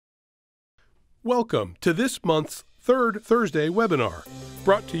Welcome to this month's Third Thursday webinar,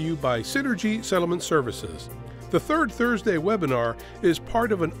 brought to you by Synergy Settlement Services. The Third Thursday webinar is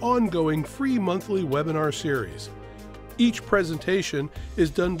part of an ongoing free monthly webinar series. Each presentation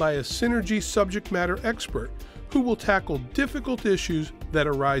is done by a Synergy subject matter expert who will tackle difficult issues that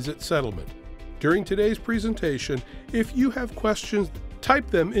arise at settlement. During today's presentation, if you have questions,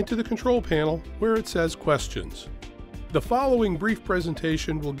 type them into the control panel where it says Questions. The following brief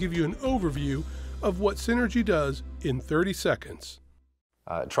presentation will give you an overview of what Synergy does in 30 seconds.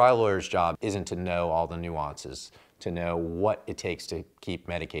 A trial lawyer's job isn't to know all the nuances, to know what it takes to keep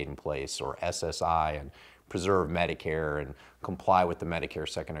Medicaid in place or SSI and preserve Medicare and comply with the Medicare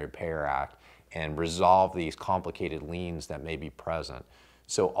Secondary Payer Act and resolve these complicated liens that may be present.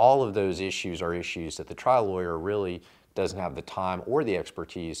 So all of those issues are issues that the trial lawyer really doesn't have the time or the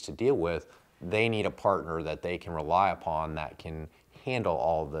expertise to deal with. They need a partner that they can rely upon that can handle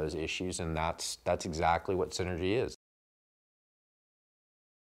all of those issues, and that's exactly what Synergy is.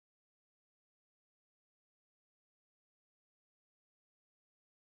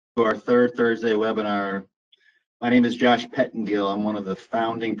 To our third Thursday webinar. My name is Josh Pettengill. I'm one of the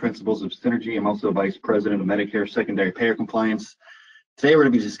founding principals of Synergy. I'm also Vice President of Medicare Secondary Payer Compliance. Today we're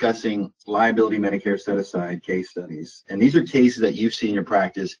going to be discussing liability Medicare set-aside case studies. And these are cases that you see in your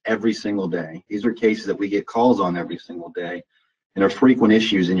practice every single day. These are cases that we get calls on every single day and are frequent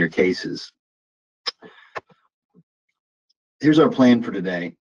issues in your cases. Here's our plan for today.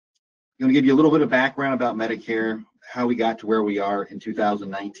 I'm going to give you a little bit of background about Medicare, how we got to where we are in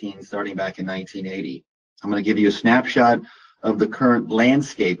 2019, starting back in 1980. I'm going to give you a snapshot of the current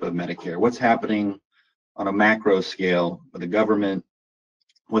landscape of Medicare, what's happening on a macro scale with the government,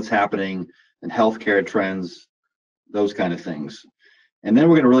 what's happening in healthcare trends, those kind of things. And then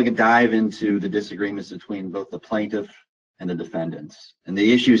we're going to really dive into the disagreements between both the plaintiff and the defendants and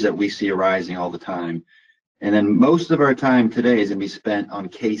the issues that we see arising all the time. And then most of our time today is going to be spent on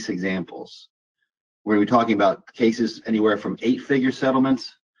case examples. We're going to be talking about cases anywhere from 8-figure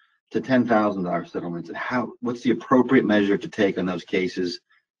settlements to $10,000 settlements and what's the appropriate measure to take on those cases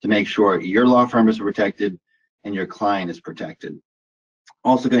to make sure your law firm is protected and your client is protected.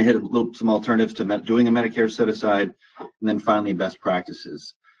 Also going to hit some alternatives to doing a Medicare set-aside, and then finally best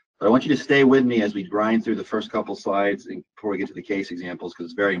practices. But I want you to stay with me as we grind through the first couple slides before we get to the case examples, because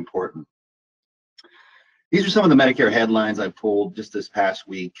it's very important. These are some of the Medicare headlines I pulled just this past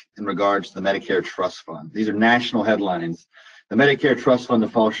week in regards to the Medicare Trust Fund. These are national headlines. The Medicare Trust Fund to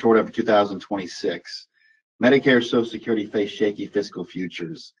fall short after 2026. Medicare Social Security face shaky fiscal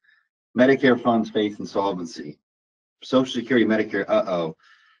futures. Medicare funds face insolvency. Social Security, Medicare, a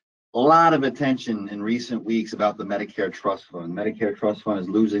lot of attention in recent weeks about the Medicare Trust Fund. Medicare Trust Fund is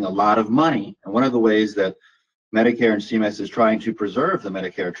losing a lot of money. And one of the ways that Medicare and CMS is trying to preserve the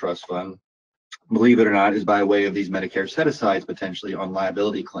Medicare Trust Fund, believe it or not, is by way of these Medicare set-asides potentially on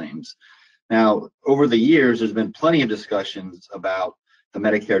liability claims. Now, over the years, there's been plenty of discussions about the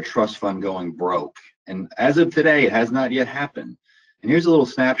Medicare Trust Fund going broke. And as of today, it has not yet happened. And here's a little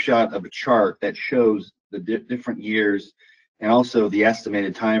snapshot of a chart that shows the different years and also the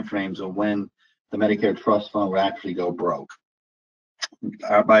estimated timeframes of when the Medicare Trust Fund will actually go broke.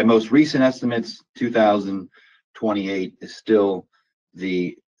 By most recent estimates, 2028 is still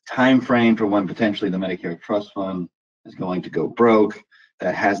the time frame for when potentially the Medicare Trust Fund is going to go broke.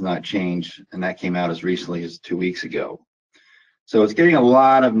 That has not changed, and that came out as recently as 2 weeks ago. So it's getting a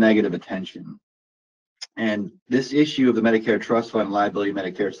lot of negative attention. And this issue of the Medicare Trust Fund liability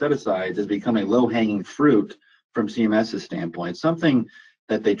Medicare set-asides is becoming low-hanging fruit from CMS's standpoint, something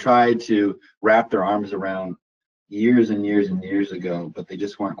that they tried to wrap their arms around years and years and years ago, but they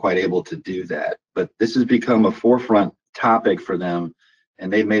just weren't quite able to do that. But this has become a forefront topic for them,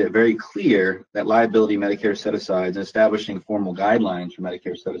 and they've made it very clear that liability Medicare set-asides and establishing formal guidelines for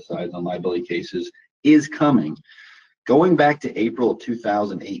Medicare set-asides on liability cases is coming. Going back to April of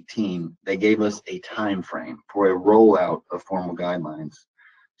 2018, they gave us a time frame for a rollout of formal guidelines.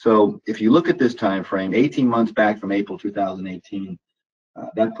 So if you look at this time frame, 18 months back from April 2018,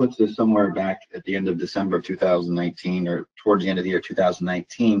 that puts us somewhere back at the end of December of 2019 or towards the end of the year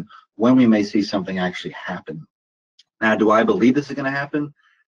 2019, when we may see something actually happen. Now, do I believe this is going to happen?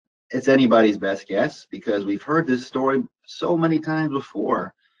 It's anybody's best guess, because we've heard this story so many times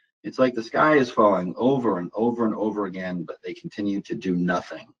before. It's like the sky is falling over and over and over again, but they continue to do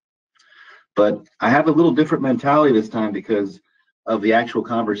nothing. But I have a little different mentality this time because of the actual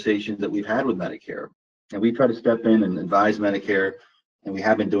conversations that we've had with Medicare. And we try to step in and advise Medicare, and we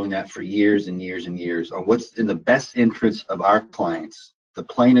have been doing that for years and years and years on what's in the best interest of our clients, the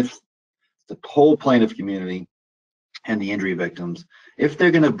plaintiffs, the whole plaintiff community, and the injury victims. if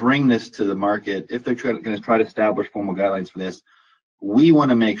they're going to bring this to the market, if they're going to try to establish formal guidelines for this, we want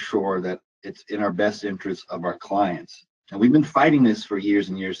to make sure that it's in our best interest of our clients. And we've been fighting this for years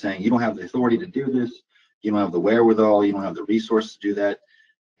and years, saying you don't have the authority to do this, you don't have the wherewithal, you don't have the resources to do that.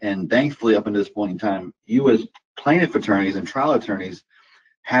 And thankfully, up until this point in time, you as plaintiff attorneys and trial attorneys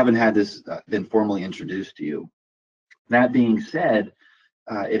haven't had this been formally introduced to you. That being said,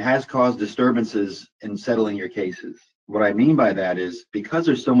 it has caused disturbances in settling your cases. What I mean by that is because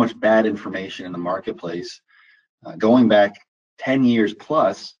there's so much bad information in the marketplace, going back 10 years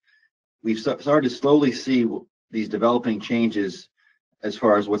plus, we've started to slowly see these developing changes as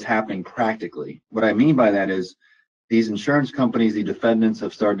far as what's happening practically. What I mean by that is these insurance companies, the defendants,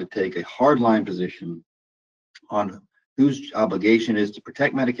 have started to take a hardline position on whose obligation is to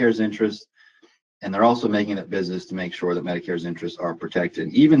protect Medicare's interests, and they're also making it business to make sure that Medicare's interests are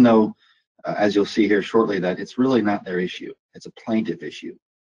protected, even though, as you'll see here shortly, that it's really not their issue. It's a plaintiff issue.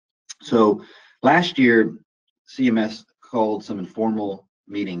 So last year, CMS called some informal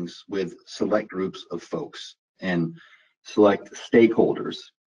meetings with select groups of folks and select stakeholders.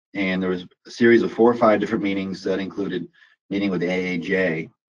 And there was a series of 4 or 5 different meetings that included meeting with the AAJ,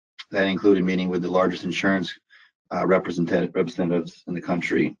 that included meeting with the largest insurance representatives in the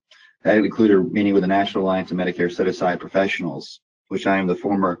country. That included meeting with the National Alliance of Medicare Set-Aside Professionals, which I am the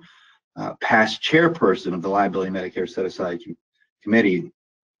former past chairperson of the Liability Medicare Set-Aside Committee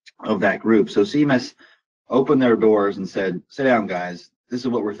of that group. So CMS opened their doors and said, sit down, guys. This is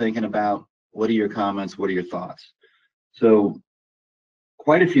what we're thinking about. What are your comments? What are your thoughts? So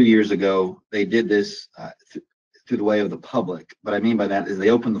quite a few years ago, they did this through the way of the public. What I mean by that is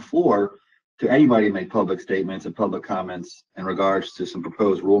they opened the floor to anybody to make public statements and public comments in regards to some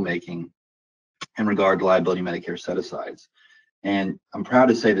proposed rulemaking in regard to liability Medicare set-asides. And I'm proud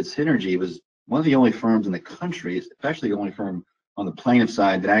to say that Synergy was one of the only firms in the country, especially the only firm on the plaintiff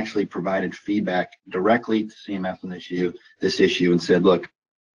side, that actually provided feedback directly to CMS on this issue and said, look,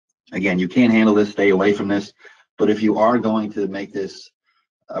 again, you can't handle this, stay away from this, but if you are going to make this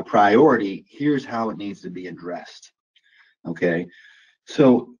a priority, here's how it needs to be addressed. Okay,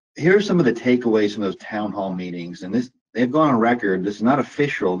 so here are some of the takeaways from those town hall meetings, and they've gone on record. This is not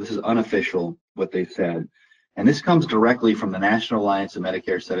official, this is unofficial what they said, and this comes directly from the National Alliance of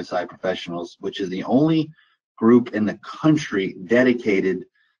Medicare Set-Aside Professionals, which is the only group in the country dedicated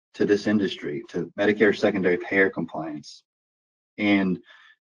to this industry, to Medicare secondary payer compliance. And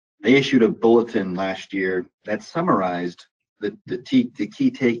they issued a bulletin last year that summarized the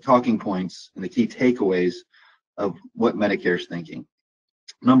key talking points and the key takeaways of what Medicare is thinking.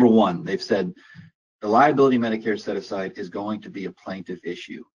 Number one, they've said the liability Medicare set-aside is going to be a plaintiff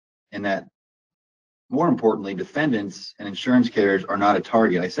issue, and that more importantly, defendants and insurance carriers are not a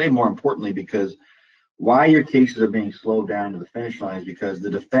target. I say more importantly because why your cases are being slowed down to the finish line is because the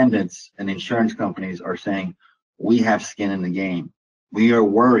defendants and insurance companies are saying, we have skin in the game. We are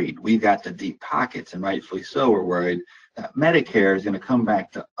worried. We've got the deep pockets, and rightfully so, we're worried that Medicare is going to come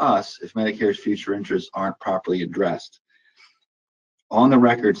back to us if Medicare's future interests aren't properly addressed. On the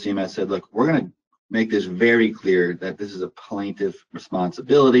record, CMS said, look, we're going to make this very clear that this is a plaintiff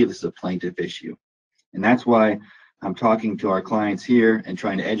responsibility. This is a plaintiff issue. And that's why I'm talking to our clients here and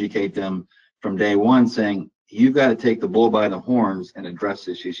trying to educate them from day one, saying, you've got to take the bull by the horns and address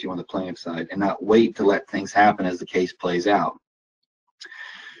this issue on the plaintiff side and not wait to let things happen as the case plays out.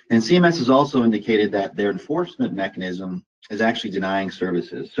 And CMS has also indicated that their enforcement mechanism is actually denying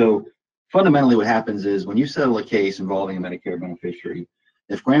services. So fundamentally what happens is when you settle a case involving a Medicare beneficiary,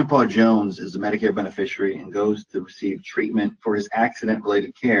 if Grandpa Jones is a Medicare beneficiary and goes to receive treatment for his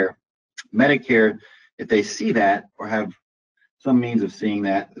accident-related care, Medicare, if they see that or have some means of seeing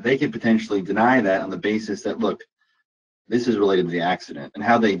that, they could potentially deny that on the basis that, look, this is related to the accident. And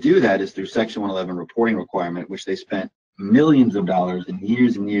how they do that is through Section 111 reporting requirement, which they spent millions of dollars and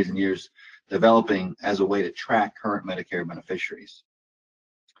years and years and years developing as a way to track current Medicare beneficiaries.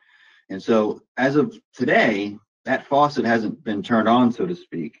 And so as of today, that faucet hasn't been turned on, so to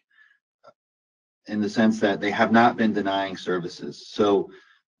speak, in the sense that they have not been denying services. So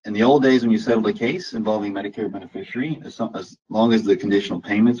in the old days when you settled a case involving Medicare beneficiary, as long as the conditional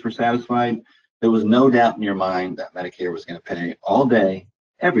payments were satisfied, there was no doubt in your mind that Medicare was going to pay all day,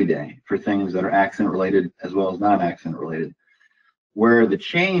 every day, for things that are accident related as well as non-accident related. Where the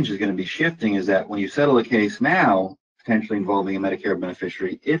change is going to be shifting is that when you settle a case now, potentially involving a Medicare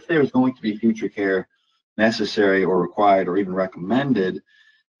beneficiary, if there's going to be future care necessary or required or even recommended,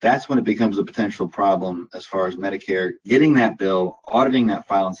 that's when it becomes a potential problem as far as Medicare getting that bill, auditing that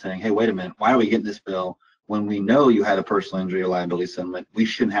file and saying, hey, wait a minute, why are we getting this bill when we know you had a personal injury or liability settlement? We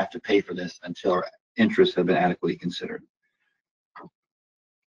shouldn't have to pay for this until our interests have been adequately considered.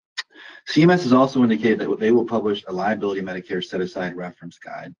 CMS has also indicated that they will publish a liability Medicare set-aside reference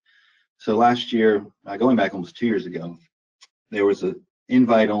guide. So last year, going back almost 2 years ago, there was an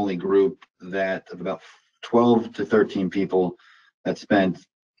invite-only group that of about 12 to 13 people that spent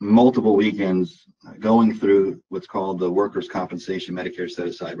multiple weekends going through what's called the Workers' Compensation Medicare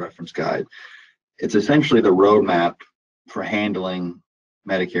Set-Aside Reference Guide. It's essentially the roadmap for handling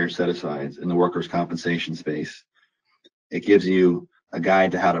Medicare set-asides in the workers' compensation space. It gives you a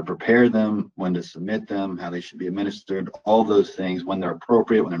guide to how to prepare them, when to submit them, how they should be administered, all those things, when they're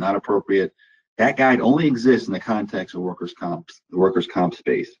appropriate, when they're not appropriate. That guide only exists in the context of the workers' comp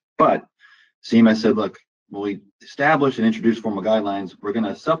space. But CMS said, look, when we establish and introduce formal guidelines, we're going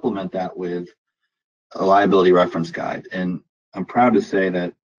to supplement that with a liability reference guide. And I'm proud to say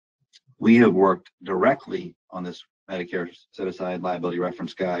that we have worked directly on this Medicare set-aside liability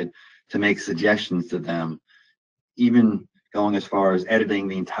reference guide to make suggestions to them, even going as far as editing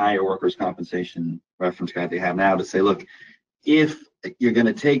the entire workers' compensation reference guide they have now to say, look, if you're going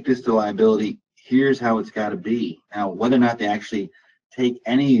to take this to liability, here's how it's got to be. Now, whether or not they actually take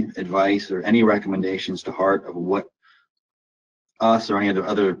any advice or any recommendations to heart of what us or any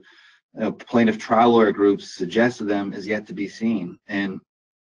other plaintiff trial lawyer groups suggest to them is yet to be seen. And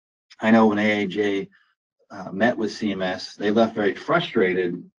I know when AAJ met with CMS, they left very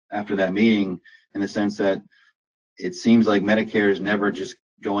frustrated after that meeting, in the sense that it seems like Medicare is never just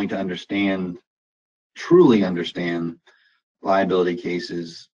going to truly understand liability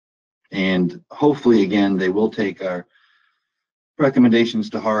cases. And hopefully, again, they will take our recommendations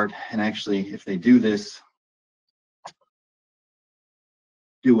to heart and actually, if they do this,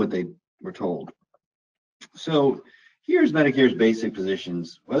 do what they were told. So here's Medicare's basic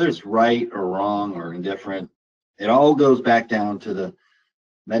positions. Whether it's right or wrong or indifferent, it all goes back down to the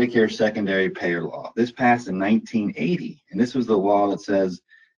Medicare secondary payer law. This passed in 1980, and this was the law that says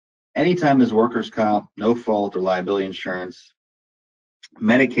anytime there's workers' comp, no fault, or liability insurance,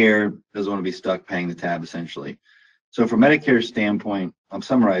 Medicare doesn't want to be stuck paying the tab, essentially. So from Medicare's standpoint, I'm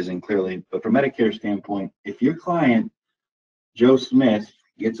summarizing clearly, but from Medicare's standpoint, if your client, Joe Smith,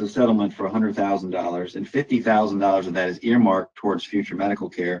 gets a settlement for $100,000 and $50,000 of that is earmarked towards future medical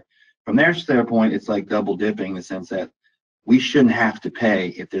care, from their standpoint, it's like double dipping, in the sense that we shouldn't have to pay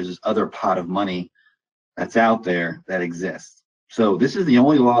if there's this other pot of money that's out there that exists. So this is the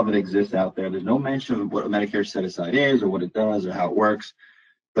only law that exists out there. There's no mention of what a Medicare set-aside is or what it does or how it works.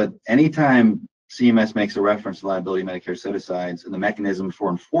 But anytime CMS makes a reference to liability Medicare set-asides and the mechanism for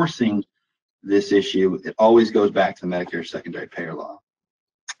enforcing this issue, it always goes back to the Medicare secondary payer law.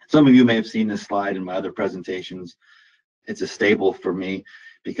 Some of you may have seen this slide in my other presentations. It's a staple for me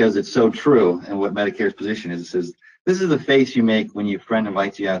because it's so true. And what Medicare's position is, it says, this is the face you make when your friend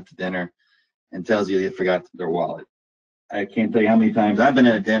invites you out to dinner and tells you they forgot their wallet. I can't tell you how many times I've been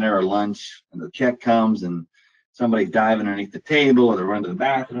at a dinner or lunch and the check comes and somebody's diving underneath the table, or they run to the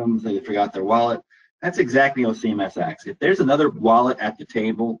bathroom and say they forgot their wallet. That's exactly how CMS acts. If there's another wallet at the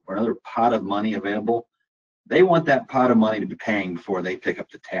table or another pot of money available, they want that pot of money to be paying before they pick up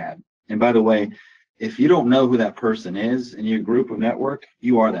the tab. And by the way, if you don't know who that person is in your group or network,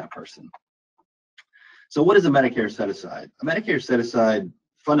 you are that person. So what is a Medicare set-aside? A Medicare set-aside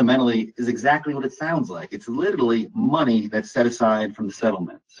fundamentally is exactly what it sounds like. It's literally money that's set aside from the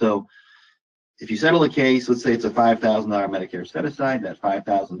settlement. So if you settle a case, let's say it's a $5,000 Medicare set-aside, that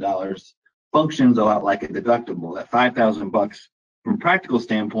 $5,000 functions a lot like a deductible. That $5,000, from a practical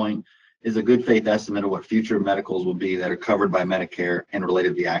standpoint, is a good faith estimate of what future medicals will be that are covered by Medicare and related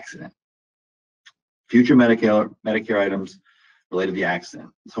to the accident. Future Medicare items related to the accident.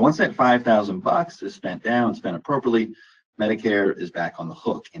 So once that $5,000 is spent appropriately, Medicare is back on the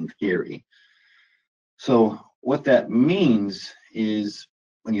hook in theory. So what that means is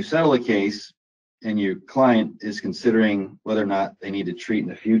when you settle a case and your client is considering whether or not they need to treat in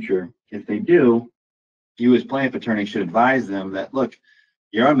the future, if they do, you as plaintiff attorney should advise them that, look,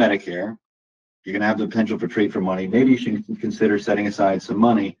 you're on Medicare, you're going to have the potential for treat for money. Maybe you should consider setting aside some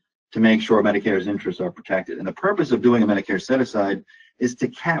money to make sure Medicare's interests are protected. And the purpose of doing a Medicare set-aside is to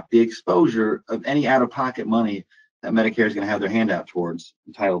cap the exposure of any out-of-pocket money that Medicare is going to have their hand out towards,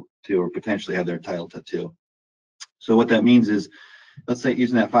 entitled to, or potentially have their title to. So what that means is, let's say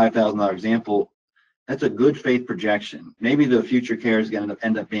using that $5,000 example, that's a good faith projection. Maybe the future care is going to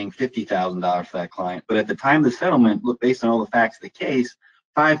end up being $50,000 for that client, but at the time of the settlement, look, based on all the facts of the case,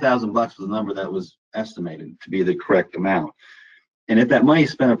 $5,000 was the number that was estimated to be the correct amount. And if that money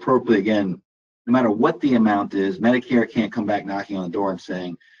is spent appropriately, again, no matter what the amount is, Medicare can't come back knocking on the door and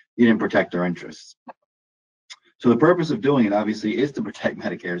saying, you didn't protect our interests. So the purpose of doing it, obviously, is to protect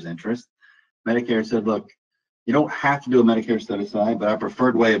Medicare's interest. Medicare said, look, you don't have to do a Medicare set-aside, but our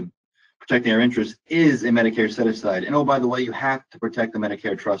preferred way of protecting our interests is a Medicare set-aside. And oh, by the way, you have to protect the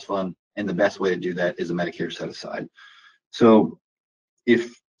Medicare trust fund, and the best way to do that is a Medicare set-aside. So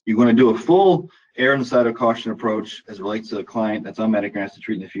if you're going to do a full err on the side of caution approach as it relates to a client that's on Medicare and has to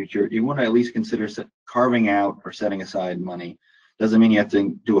treat in the future, you want to at least consider carving out or setting aside money. Doesn't mean you have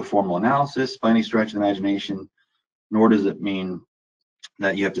to do a formal analysis by any stretch of the imagination, nor does it mean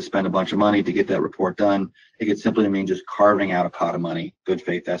that you have to spend a bunch of money to get that report done. It could simply mean just carving out a pot of money, good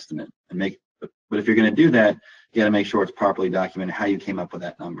faith estimate, and but if you're going to do that, you got to make sure it's properly documented how you came up with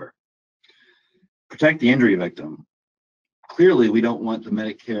that number. Protect the injury victim. Clearly, we don't want the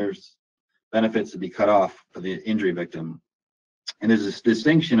Medicare's benefits to be cut off for the injury victim. And there's this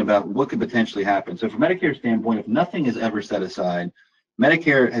distinction about what could potentially happen. So from Medicare's standpoint, if nothing is ever set aside,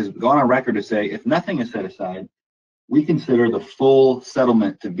 Medicare has gone on record to say if nothing is set aside, we consider the full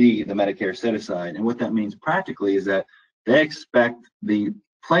settlement to be the Medicare set-aside. And what that means practically is that they expect the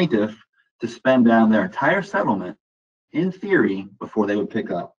plaintiff to spend down their entire settlement, in theory, before they would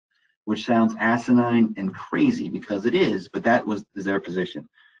pick up, which sounds asinine and crazy because it is, but that is their position.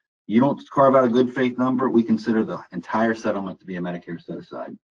 You don't carve out a good faith number, we consider the entire settlement to be a Medicare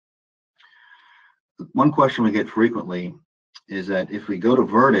set-aside. One question we get frequently is that if we go to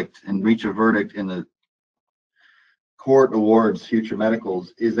verdict and reach a verdict in the court awards future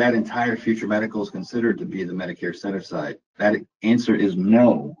medicals, is that entire future medicals considered to be the Medicare set-aside? That answer is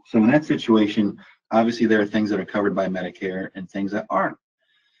no. So in that situation, obviously there are things that are covered by Medicare and things that aren't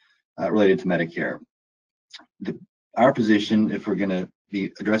related to Medicare. Our position, if we're going to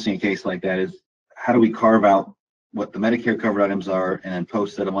be addressing a case like that, is how do we carve out what the Medicare covered items are, and then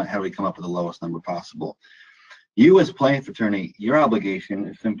post-settlement, how do we come up with the lowest number possible? You as plaintiff attorney, your obligation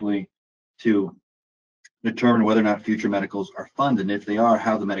is simply to determine whether or not future medicals are funded, and if they are,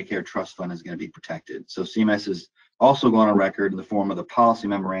 how the Medicare trust fund is going to be protected. So CMS has also gone on record in the form of the policy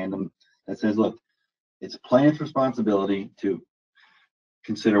memorandum that says, look, it's plaintiff's responsibility to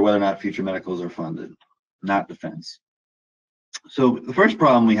consider whether or not future medicals are funded, not defense. So the first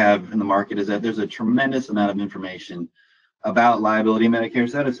problem we have in the market is that there's a tremendous amount of information about liability Medicare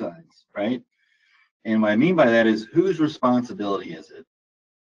set-asides, right? And what I mean by that is, whose responsibility is it?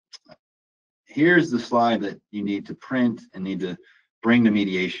 Here's the slide that you need to print and need to bring to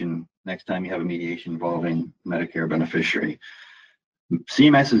mediation next time you have a mediation involving Medicare beneficiary.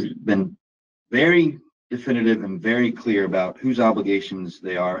 CMS has been very definitive and very clear about whose obligations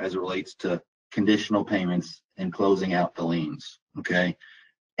they are as it relates to conditional payments and closing out the liens, okay?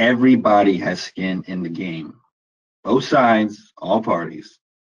 Everybody has skin in the game. Both sides, all parties.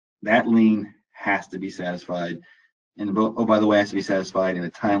 That lien has to be satisfied. And oh, by the way, it has to be satisfied in a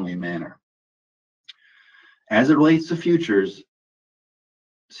timely manner. As it relates to futures,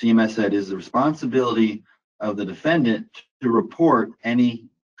 CMS said is the responsibility of the defendant to report any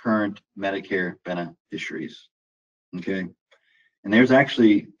current Medicare beneficiaries, okay? And there's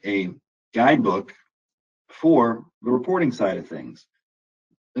actually a guidebook for the reporting side of things.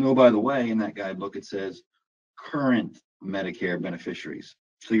 And oh, by the way, in that guidebook, it says current Medicare beneficiaries.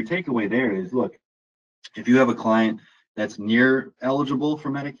 So your takeaway there is, look, if you have a client that's near eligible for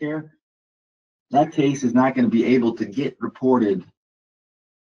Medicare, that case is not going to be able to get reported.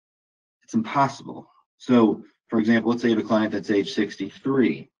 It's impossible. So, for example, let's say you have a client that's age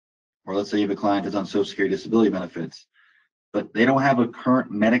 63, or let's say you have a client that's on Social Security disability benefits, but they don't have a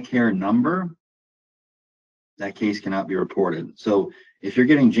current Medicare number, that case cannot be reported. So if you're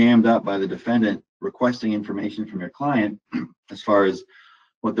getting jammed up by the defendant requesting information from your client as far as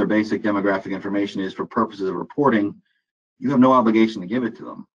what their basic demographic information is for purposes of reporting, you have no obligation to give it to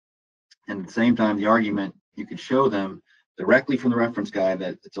them. And at the same time, the argument, you could show them directly from the reference guide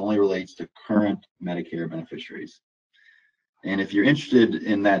that it only relates to current Medicare beneficiaries. And if you're interested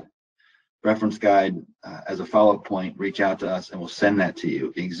in that reference guide as a follow-up point, reach out to us and we'll send that to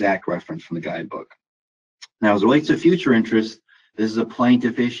you, the exact reference from the guidebook. Now, as it relates to future interest, this is a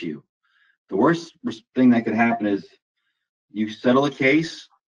plaintiff issue. The worst thing that could happen is you settle a case,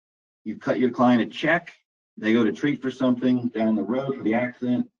 you cut your client a check, they go to treat for something down the road for the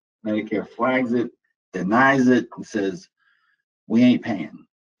accident, Medicare flags it, denies it, and says, we ain't paying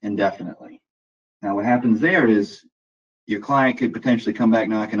indefinitely. Now, what happens there is your client could potentially come back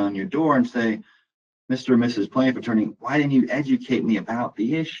knocking on your door and say, Mr. or Mrs. Plaintiff Attorney, why didn't you educate me about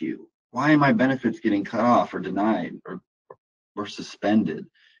the issue? Why are my benefits getting cut off or denied or suspended?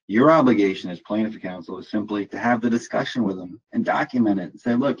 Your obligation as plaintiff counsel is simply to have the discussion with them and document it and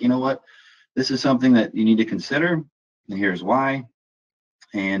say, look, you know what? This is something that you need to consider, and here's why,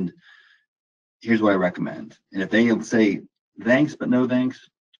 and here's what I recommend. And if they say thanks but no thanks,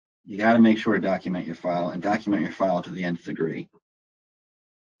 you got to make sure to document your file and document your file to the nth degree.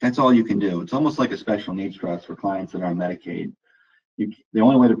 That's all you can do. It's almost like a special needs trust for clients that are on Medicaid. The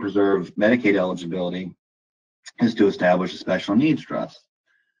only way to preserve Medicaid eligibility is to establish a special needs trust.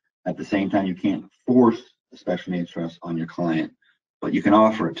 At the same time, you can't force a special needs trust on your client, but you can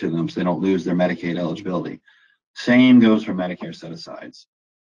offer it to them so they don't lose their Medicaid eligibility. Same goes for Medicare set-asides.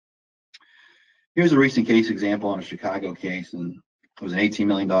 Here's a recent case example on a Chicago case, and it was an $18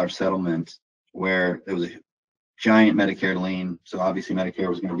 million settlement where there was a giant Medicare lien. So obviously Medicare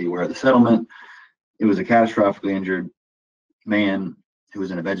was going to be aware of the settlement. It was a catastrophically injured man who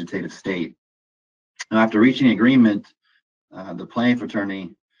was in a vegetative state. Now, after reaching agreement, the plaintiff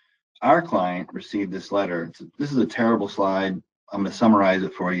attorney, our client, received this letter. This is a terrible slide. I'm going to summarize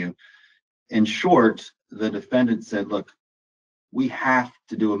it for you. In short, the defendant said, look, we have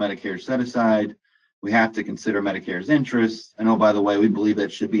to do a Medicare set-aside. We have to consider Medicare's interest. And oh, by the way, we believe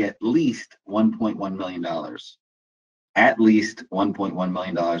that should be at least $1.1 million. At least $1.1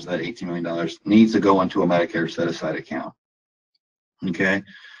 million of that $18 million needs to go into a Medicare set-aside account. Okay.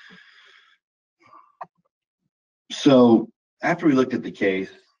 So after we looked at the case,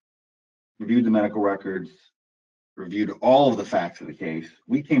 reviewed the medical records, reviewed all of the facts of the case,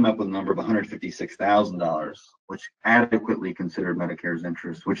 we came up with a number of $156,000, which adequately considered Medicare's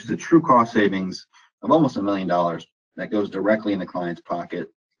interest, which is a true cost savings of almost $1 million that goes directly in the client's pocket.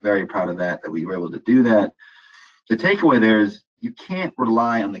 Very proud of that we were able to do that. The takeaway there is you can't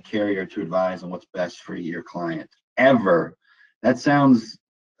rely on the carrier to advise on what's best for your client, ever. That sounds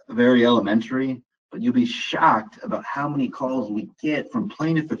very elementary, but you'll be shocked about how many calls we get from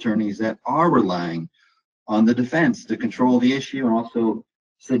plaintiff attorneys that are relying on the defense to control the issue and also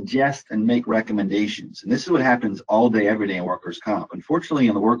suggest and make recommendations. And this is what happens all day, every day in workers' comp. Unfortunately,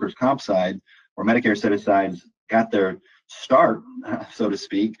 on the workers' comp side, where Medicare set-asides got their start, so to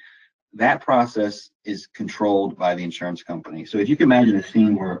speak, that process is controlled by the insurance company. So if you can imagine a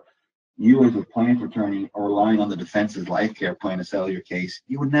scene where you as a plaintiff attorney are relying on the defense's life care plan to settle your case,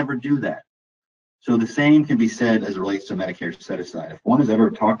 you would never do that. So the same can be said as it relates to Medicare set-aside. If one has ever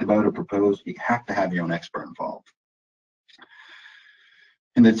talked about or proposed, you have to have your own expert involved.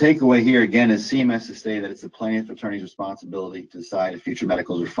 And the takeaway here, again, is CMS to say that it's the plaintiff attorney's responsibility to decide if future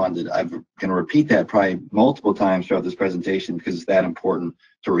medicals are funded. I'm going to repeat that probably multiple times throughout this presentation because it's that important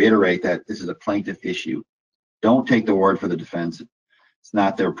to reiterate that this is a plaintiff issue. Don't take the word for the defense. It's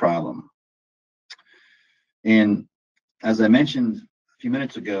not their problem. And as I mentioned a few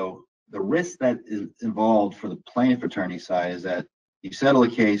minutes ago, the risk that is involved for the plaintiff attorney side is that you settle a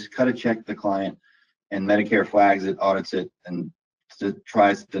case, cut a check to the client, and Medicare flags it, audits it, and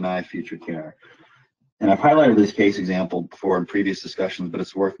tries to deny future care. And I've highlighted this case example before in previous discussions, but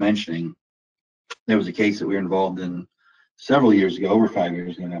it's worth mentioning. There was a case that we were involved in several years ago, over 5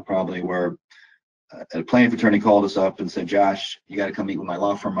 years ago now probably, where a plaintiff attorney called us up and said, Josh, you got to come meet with my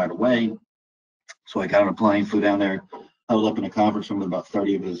law firm right away. So I got on a plane, flew down there, huddled up in a conference room with about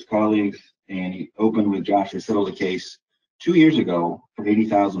 30 of his colleagues, and he opened with Josh. They settled a case 2 years ago for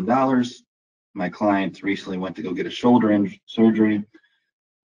 $80,000. My client recently went to go get a shoulder surgery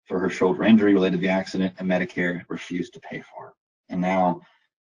for her shoulder injury related to the accident, and Medicare refused to pay for it. And now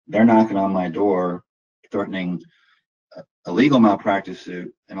they're knocking on my door, threatening a legal malpractice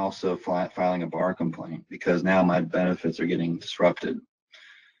suit and also filing a bar complaint because now my benefits are getting disrupted.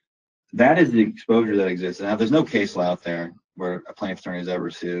 That is the exposure that exists. Now, there's no case law out there where a plaintiff attorney has ever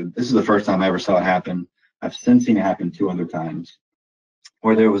sued. This is the first time I ever saw it happen. I've since seen it happen 2 other times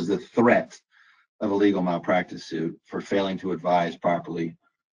where there was the threat of a legal malpractice suit for failing to advise properly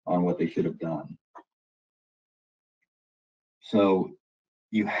on what they should have done. So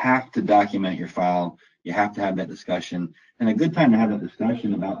you have to document your file. You have to have that discussion. And a good time to have that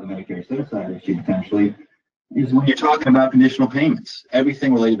discussion about the Medicare set-aside issue potentially is when you're talking about conditional payments,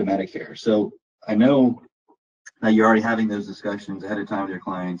 everything related to Medicare. So I know that you're already having those discussions ahead of time with your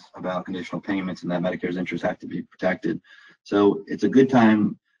clients about conditional payments and that Medicare's interests have to be protected. So it's a good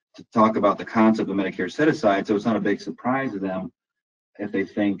time to talk about the concept of Medicare set-aside, so it's not a big surprise to them if they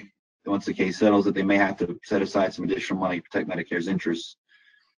think once the case settles that they may have to set aside some additional money to protect Medicare's interests.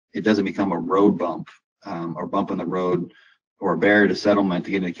 It doesn't become a road bump or bump in the road or a barrier to settlement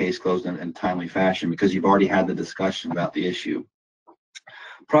to getting the case closed in a timely fashion because you've already had the discussion about the issue.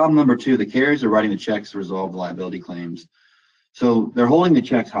 Problem number 2, the carriers are writing the checks to resolve the liability claims. So they're holding the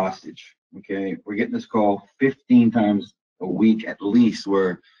checks hostage, okay? We're getting this call 15 times a week at least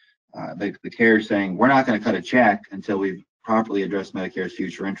where the carrier is saying, we're not going to cut a check until we've properly addressed Medicare's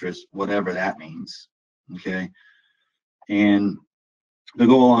future interests, whatever that means, okay? And to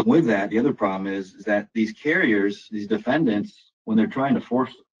go along with that, the other problem is that these carriers, these defendants, when they're trying to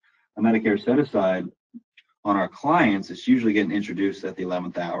force a Medicare set-aside on our clients, it's usually getting introduced at the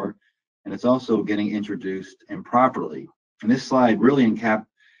 11th hour, and it's also getting introduced improperly. And this slide really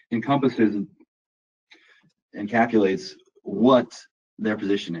encompasses and encapsulates what their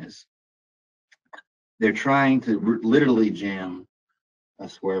position is. They're trying to literally jam a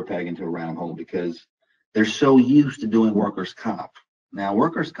square peg into a round hole because they're so used to doing workers' comp. Now,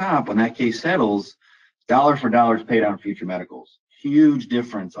 workers' comp, when that case settles, dollar for dollar is paid on future medicals. Huge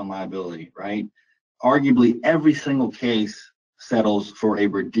difference on liability, right? Arguably, every single case settles for a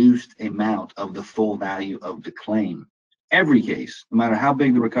reduced amount of the full value of the claim. Every case, no matter how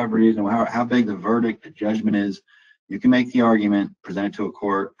big the recovery is, no matter how big the verdict, the judgment is, you can make the argument, present it to a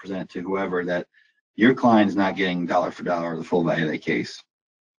court, present it to whoever, that your client is not getting dollar for dollar the full value of that case.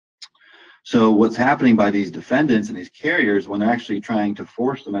 So what's happening by these defendants and these carriers, when they're actually trying to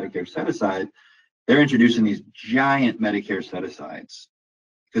force the Medicare set-aside, they're introducing these giant Medicare set-asides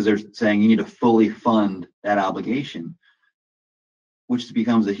because they're saying you need to fully fund that obligation, which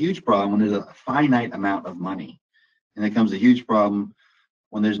becomes a huge problem when there's a finite amount of money. And it becomes a huge problem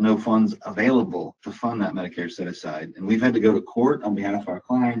when there's no funds available to fund that Medicare set-aside. And we've had to go to court on behalf of our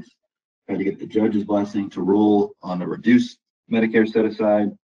clients, had to get the judge's blessing to rule on the reduced Medicare set-aside.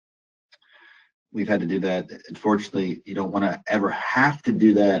 We've had to do that. Unfortunately, you don't want to ever have to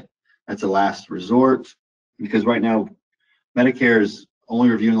do that. That's a last resort, because right now, Medicare is only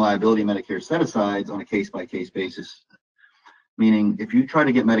reviewing liability Medicare set-asides on a case-by-case basis, meaning if you try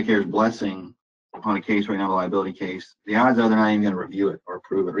to get Medicare's blessing on a case right now, a liability case, the odds are they're not even going to review it or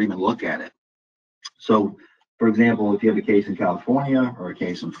approve it or even look at it. So, for example, if you have a case in California or a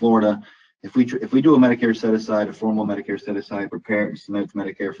case in Florida, if we do a Medicare set-aside, a formal Medicare set-aside, prepare it and submit it to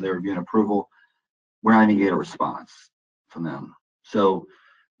Medicare for their review and approval, we're not even going to get a response from them. So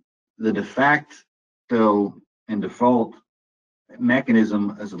the de facto and default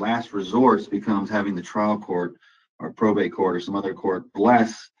mechanism as a last resort becomes having the trial court or probate court or some other court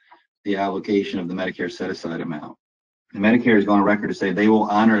bless the allocation of the Medicare set-aside amount. And Medicare is going on record to say they will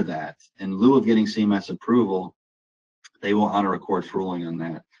honor that. In lieu of getting CMS approval, they will honor a court's ruling on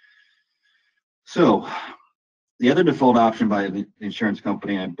that. So the other default option by the insurance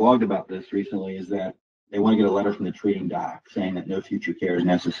company, I blogged about this recently, is that they want to get a letter from the treating doc saying that no future care is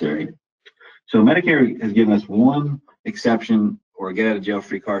necessary. So Medicare has given us one exception or a get out of jail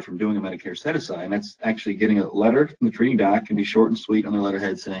free card from doing a Medicare set-aside, and that's actually getting a letter from the treating doc, can be short and sweet on their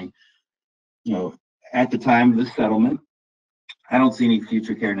letterhead saying, you know, at the time of this settlement, I don't see any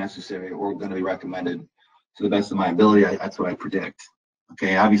future care necessary or going to be recommended to the best of my ability. That's what I predict.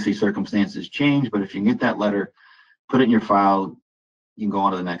 Okay, obviously circumstances change, but if you can get that letter, put it in your file, you can go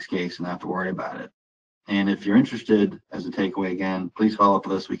on to the next case and not have to worry about it. And if you're interested, as a takeaway again, please follow up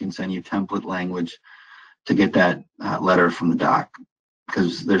with us. We can send you template language to get that letter from the doc,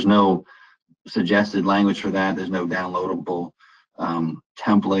 because there's no suggested language for that. There's no downloadable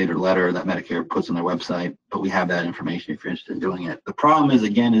template or letter that Medicare puts on their website, but we have that information if you're interested in doing it. The problem is,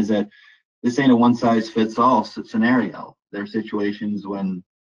 again, is that this ain't a one-size-fits-all scenario. There are situations when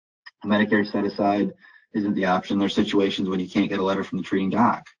Medicare set-aside isn't the option. There are situations when you can't get a letter from the treating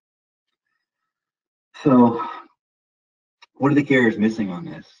doc. So what are the carriers missing on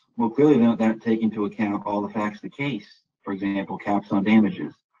this? Well, clearly they're not taking into account all the facts of the case. For example, caps on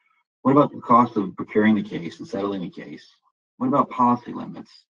damages. What about the cost of procuring the case and settling the case? What about policy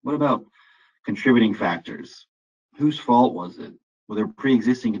limits? What about contributing factors? Whose fault was it? Were there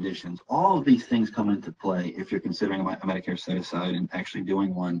pre-existing conditions? All of these things come into play if you're considering a Medicare set-aside and actually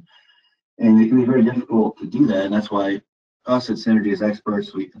doing one. And it can be very difficult to do that. And that's why us at Synergy as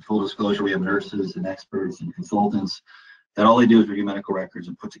experts, in full disclosure, we have nurses and experts and consultants that all they do is review medical records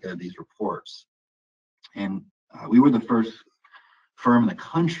and put together these reports. And we were the first firm in the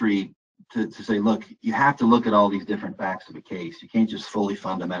country to say, look, you have to look at all these different facts of a case. You can't just fully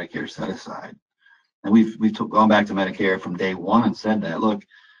fund a Medicare set-aside. And we've gone back to Medicare from day one and said that, look,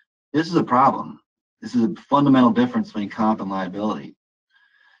 this is a problem. This is a fundamental difference between comp and liability.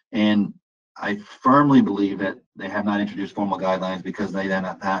 And I firmly believe that they have not introduced formal guidelines because they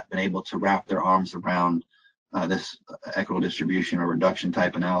have not been able to wrap their arms around this equitable distribution or reduction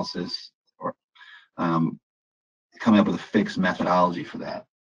type analysis, or coming up with a fixed methodology for that.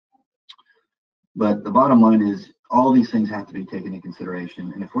 But the bottom line is all these things have to be taken into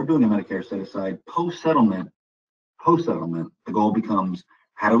consideration. And if we're doing a Medicare set-aside post-settlement, the goal becomes,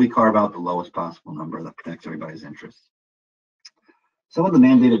 how do we carve out the lowest possible number that protects everybody's interests? Some of the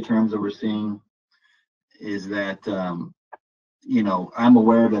mandated terms that we're seeing is that, I'm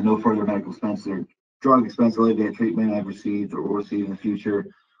aware that no further medical expenses or drug expense related treatment I've received or will receive in the future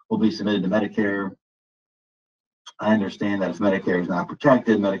will be submitted to Medicare. I understand that if Medicare is not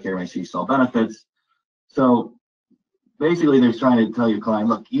protected, Medicare may cease all benefits. So basically, they're trying to tell your client,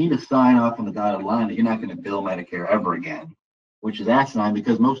 look, you need to sign off on the dotted line that you're not going to bill Medicare ever again, which is asinine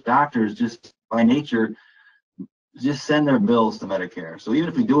because most doctors just by nature just send their bills to Medicare. So even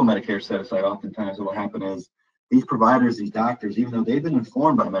if we do a Medicare set-aside, oftentimes what will happen is these providers, these doctors, even though they've been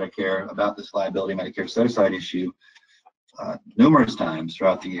informed by Medicare about this liability Medicare set-aside issue numerous times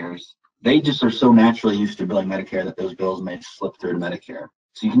throughout the years, they just are so naturally used to billing Medicare that those bills may slip through to Medicare.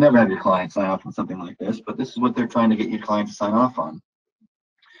 So you can never have your client sign off on something like this, but this is what they're trying to get your client to sign off on.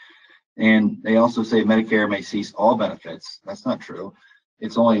 And they also say Medicare may cease all benefits. That's not true.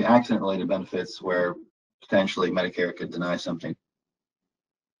 It's only accident-related benefits where potentially Medicare could deny something.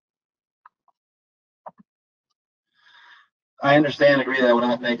 I understand and agree that I would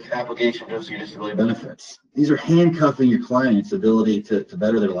not make application just for your disability benefits. These are handcuffing your client's ability to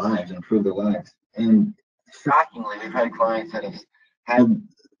better their lives and improve their lives. And shockingly, we've had clients that have had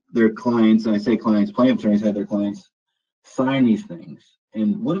their clients, and I say clients, plaintiff attorneys had their clients sign these things.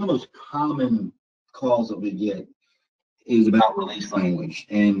 And one of the most common calls that we get is about release language.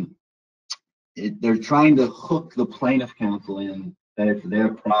 And they're trying to hook the plaintiff counsel in that it's their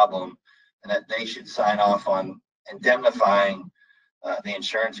problem and that they should sign off on indemnifying the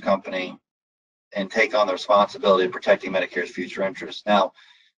insurance company and take on the responsibility of protecting Medicare's future interests. Now,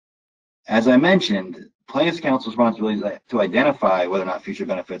 as I mentioned, plaintiff's counsel's responsibility is to identify whether or not future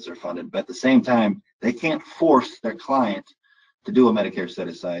benefits are funded, but at the same time, they can't force their client to do a Medicare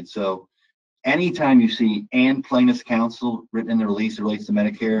set-aside. So anytime you see "and plaintiff's counsel" written in the release that relates to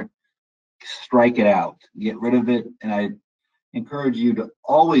Medicare, strike it out, get rid of it, and I encourage you to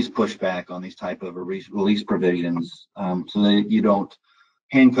always push back on these type of release provisions so that you don't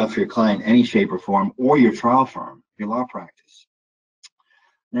handcuff your client in any shape or form, or your trial firm, your law practice.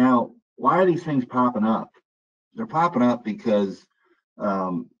 Now, why are these things popping up? They're popping up because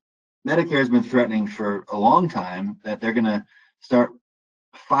Medicare has been threatening for a long time that they're going to start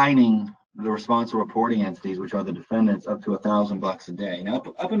fining the responsible reporting entities, which are the defendants, up to $1,000 a day. Now,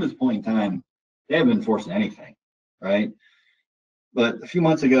 up in this point in time, they haven't been enforcing anything, right? But a few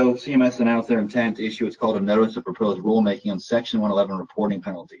months ago, CMS announced their intent to issue what's called a notice of proposed rulemaking on Section 111 reporting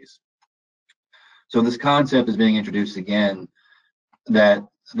penalties. So this concept is being introduced again, that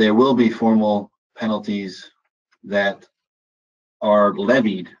there will be formal penalties that are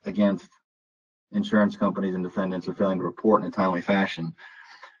levied against insurance companies and defendants for failing to report in a timely fashion.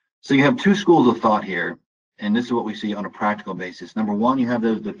 So you have two schools of thought here, and this is what we see on a practical basis. Number one, you have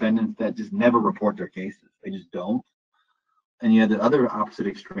those defendants that just never report their cases. They just don't. And you have the other opposite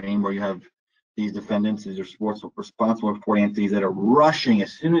extreme where you have these defendants, these are responsible reporting entities that are rushing,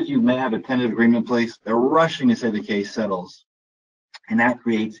 as soon as you may have a tentative agreement in place, they're rushing to say the case settles. And that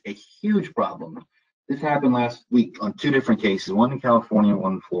creates a huge problem. This happened last week on two different cases, one in California and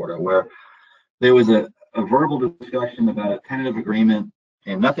one in Florida, where there was a verbal discussion about a tentative agreement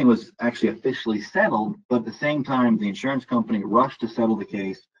and nothing was actually officially settled, but at the same time, the insurance company rushed to settle the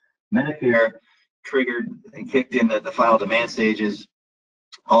case. Medicare triggered and kicked in the final demand stages.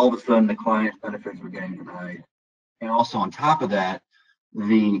 All of a sudden, the client's benefits were getting denied. And also on top of that,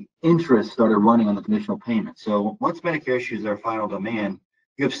 the interest started running on the conditional payment. So once Medicare issues their final demand,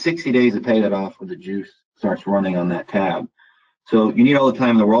 you have 60 days to pay that off when the juice starts running on that tab. So you need all the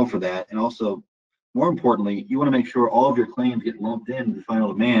time in the world for that. And also, more importantly, you want to make sure all of your claims get lumped into the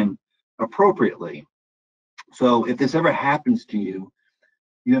final demand appropriately. So if this ever happens to you,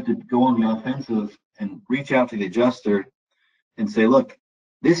 you have to go on the offensive and reach out to the adjuster and say, look,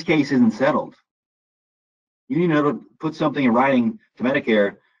 this case isn't settled. You need to put something in writing to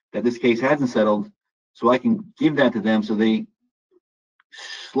Medicare that this case hasn't settled so I can give that to them so they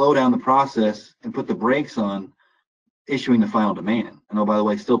slow down the process and put the brakes on issuing the final demand. And oh, by the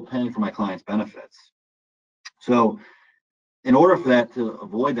way, still paying for my client's benefits. So in order for that to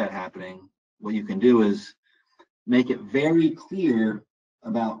avoid that happening, what you can do is make it very clear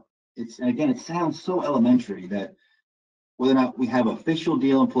about it's, and again, it sounds so elementary that whether or not we have official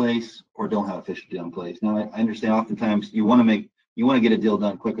deal in place or don't have official deal in place. Now, I understand oftentimes you want to get a deal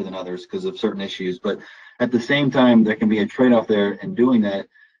done quicker than others because of certain issues, but at the same time, there can be a trade-off there, and doing that,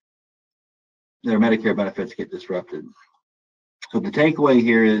 their Medicare benefits get disrupted. So the takeaway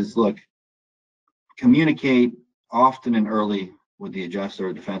here is, look, communicate often and early with the adjuster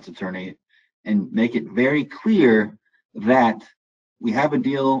or defense attorney and make it very clear that we have a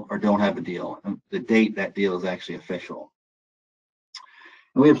deal or don't have a deal, and the date that deal is actually official.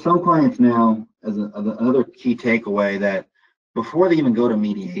 And we have some clients now, as another key takeaway, that before they even go to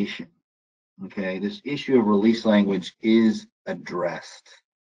mediation, okay, this issue of release language is addressed,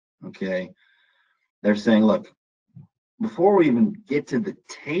 okay? They're saying, look, before we even get to the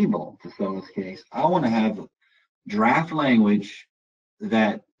table to settle this case, I want to have draft language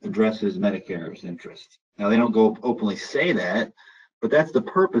that addresses Medicare's interest. Now, they don't go openly say that, but that's the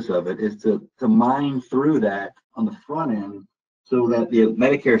purpose of it, is to mine through that on the front end so that the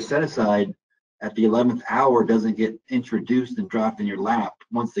Medicare set-aside at the 11th hour doesn't get introduced and dropped in your lap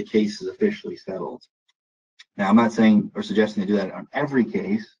once the case is officially settled. Now, I'm not saying or suggesting to do that on every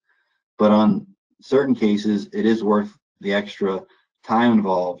case, but on certain cases, it is worth the extra time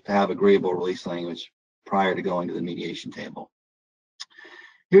involved to have agreeable release language prior to going to the mediation table.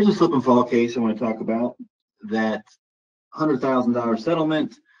 Here's a slip and fall case I want to talk about. That $100,000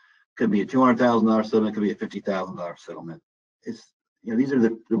 settlement could be a $200,000 settlement, could be a $50,000 settlement. It's, you know, these are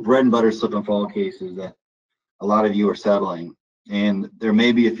the bread and butter slip and fall cases that a lot of you are settling, and there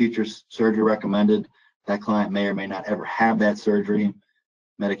may be a future surgery recommended. That client may or may not ever have that surgery.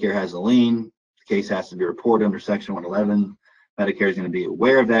 Medicare has a lien. The case has to be reported under Section 111. Medicare is going to be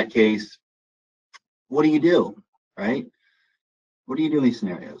aware of that case. What do? Right? What do you do in these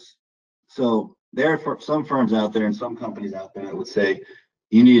scenarios? So there are some firms out there and some companies out there that would say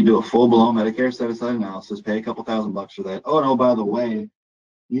you need to do a full-blown Medicare set-aside analysis, pay a couple $1,000 for that. Oh, no, by the way,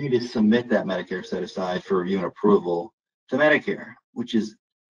 you need to submit that Medicare set-aside for review and approval to Medicare, which is,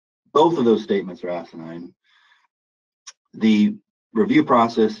 both of those statements are asinine. The review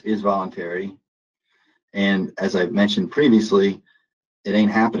process is voluntary, and as I've mentioned previously, it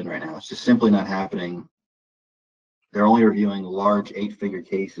ain't happening right now. It's just simply not happening. They're only reviewing large 8-figure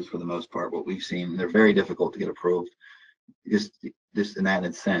cases for the most part, what we've seen. They're very difficult to get approved, just in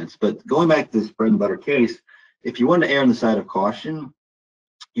that sense. But going back to this bread and butter case, if you want to err on the side of caution,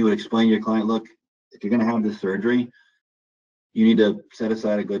 you would explain to your client, look, if you're going to have this surgery, you need to set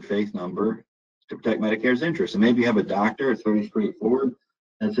aside a good faith number to protect Medicare's interest. And maybe you have a doctor, it's very straightforward,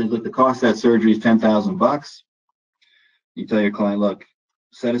 that says, look, the cost of that surgery is $10,000. You tell your client, look,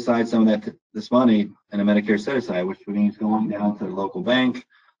 set aside some of this money in a Medicare set-aside, which means going down to the local bank,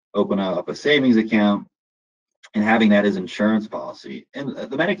 open up a savings account, and having that as insurance policy. And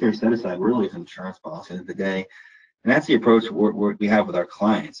the Medicare set-aside really is insurance policy at the end of the day. And that's the approach we have with our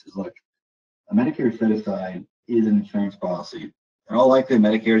clients, is look, a Medicare set-aside is an insurance policy. In all likelihood,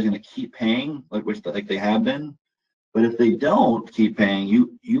 Medicare is going to keep paying, like they have been. But if they don't keep paying,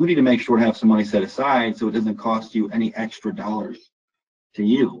 you need to make sure to have some money set aside so it doesn't cost you any extra dollars to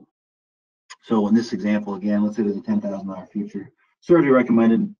you. So in this example, again, let's say there's a $10,000 future surgery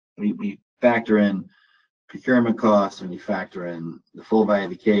recommended. We factor in procurement costs, and you factor in the full value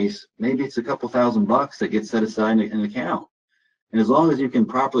of the case. Maybe it's a couple $1,000 that gets set aside in an account. And as long as you can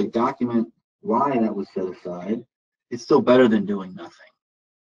properly document why that was set aside, it's still better than doing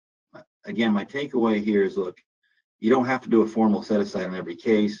nothing. Again, my takeaway here is, look, you don't have to do a formal set aside on every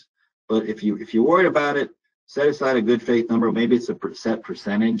case, but if you're worried about it, set aside a good faith number. Maybe it's a set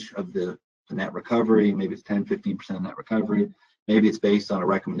percentage of the net recovery. Maybe it's 10-15% of net recovery. Maybe it's based on a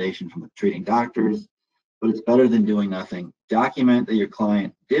recommendation from the treating doctors, but it's better than doing nothing. Document that your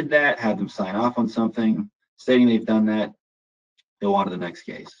client did that, have them sign off on something stating they've done that, go on to the next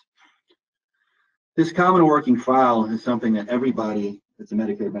case. This common working file is something that everybody that's a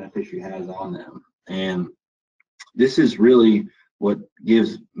Medicare beneficiary has on them. And this is really what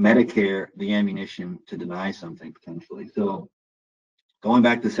gives Medicare the ammunition to deny something potentially. So going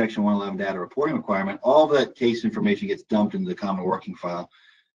back to Section 111 data reporting requirement, all that case information gets dumped into the common working file.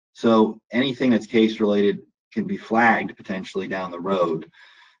 So anything that's case related can be flagged potentially down the road.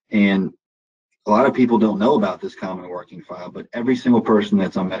 And a lot of people don't know about this common working file, but every single person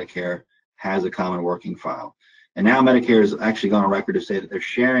that's on Medicare has a common working file. And now Medicare has actually gone on record to say that they're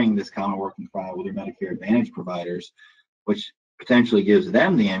sharing this common working file with their Medicare Advantage providers, which potentially gives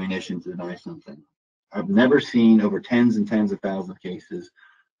them the ammunition to deny something. I've never seen, over tens and tens of thousands of cases,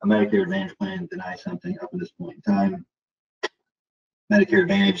 a Medicare Advantage plan deny something up to this point in time. Medicare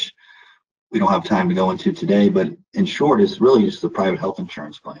Advantage, we don't have time to go into today, but in short, it's really just a private health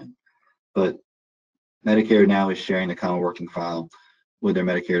insurance plan. But Medicare now is sharing the common working file with their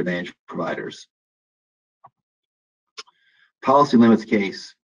Medicare Advantage providers. Policy limits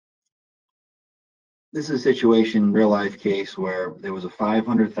case. This is a situation, real life case, where there was a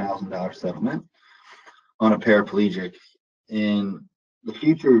 $500,000 settlement on a paraplegic, and the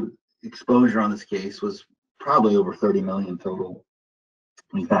future exposure on this case was probably over 30 million total.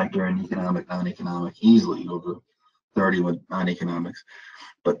 We factor in economic, non-economic, easily over 30 with non-economics,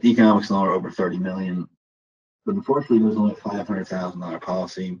 but the economics alone are over 30 million. But unfortunately, there was only a $500,000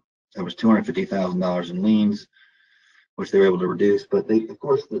 policy. There was $250,000 in liens, which they were able to reduce. But they, of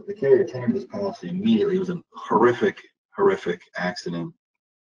course, the carrier tendered this policy immediately. It was a horrific accident.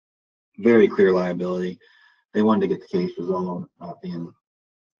 Very clear liability. They wanted to get the case resolved, not being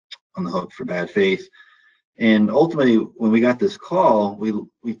on the hook for bad faith. And ultimately, when we got this call, we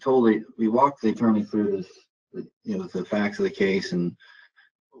walked the attorney through this, the facts of the case, and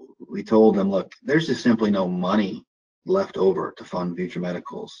we told them, look, there's just simply no money left over to fund future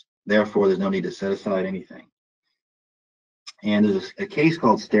medicals. Therefore, there's no need to set aside anything. And there's a case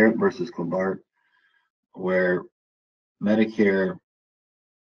called Sterrett versus Clebart, where Medicare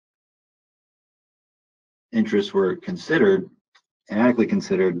interests were considered, adequately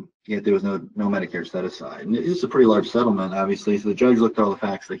considered, yet there was no Medicare set aside. And it's a pretty large settlement, obviously. So the judge looked at all the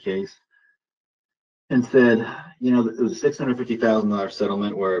facts of the case and said, it was a $650,000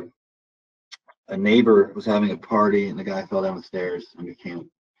 settlement where a neighbor was having a party and the guy fell down the stairs and became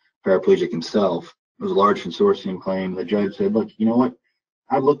paraplegic himself. It was a large consortium claim. The judge said, look, you know what?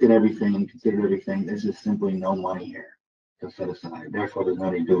 I've looked at everything and considered everything. There's just simply no money here to set aside. Therefore, there's no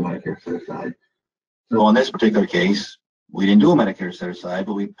need to do a Medicare set aside. So in this particular case, we didn't do a Medicare set aside,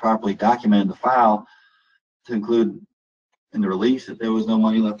 but we properly documented the file to include in the release that there was no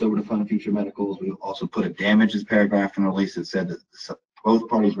money left over to fund future medicals. We also put a damages paragraph in the release that said that both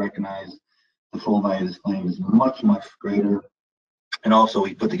parties recognized the full value of this claim is much, much greater. And also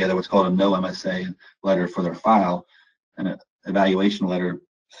we put together what's called a no MSA letter for their file, and an evaluation letter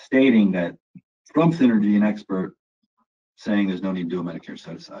stating that from Synergy, an expert, saying there's no need to do a Medicare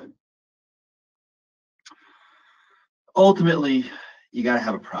set aside. Ultimately, you got to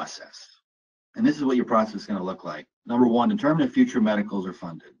have a process. And this is what your process is going to look like. Number one, determine if future medicals are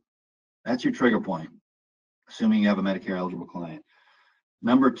funded. That's your trigger point, assuming you have a Medicare eligible client.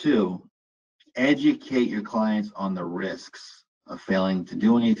 Number two, educate your clients on the risks of failing to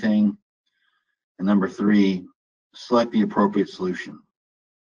do anything. And number three, select the appropriate solution.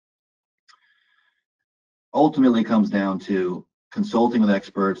 Ultimately, it comes down to consulting with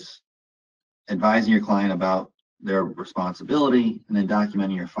experts, advising your client about their responsibility, and then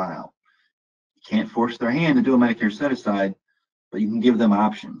documenting your file. You can't force their hand to do a Medicare set aside, but you can give them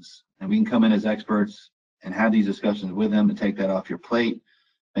options. And we can come in as experts and have these discussions with them to take that off your plate,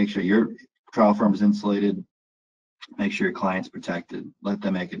 make sure your trial firm is insulated, make sure your client's protected, let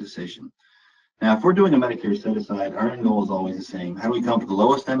them make a decision. Now, if we're doing a Medicare set aside, our end goal is always the same. How do we come up with the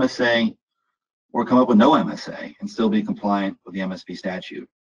lowest MSA or come up with no MSA and still be compliant with the MSP statute?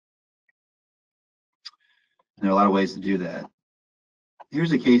 And there are a lot of ways to do that.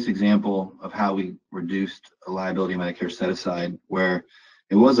 Here's a case example of how we reduced a liability Medicare set aside, where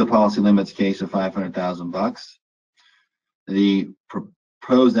it was a policy limits case of $500,000. The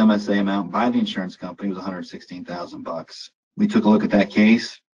proposed MSA amount by the insurance company was $116,000. We took a look at that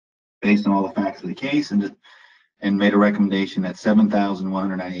case based on all the facts of the case and made a recommendation that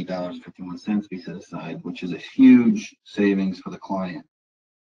 $7,198.51 be set aside, which is a huge savings for the client.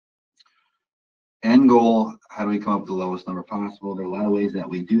 End goal, how do we come up with the lowest number possible? There are a lot of ways that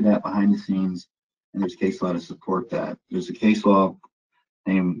we do that behind the scenes, and there's case law to support that. There's a case law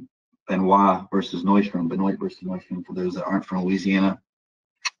named Benoit versus Nystrom, for those that aren't from Louisiana,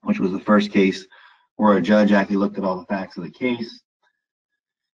 which was the first case where a judge actually looked at all the facts of the case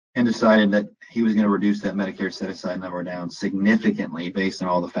and decided that he was going to reduce that Medicare set-aside number down significantly based on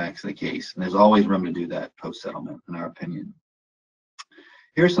all the facts of the case. And there's always room to do that post-settlement, in our opinion.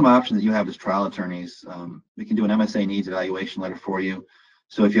 Here's some options that you have as trial attorneys. We can do an MSA needs evaluation letter for you.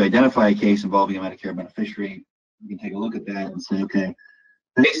 So if you identify a case involving a Medicare beneficiary, you can take a look at that and say, okay,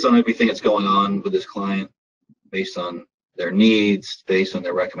 based on everything that's going on with this client, based on their needs, based on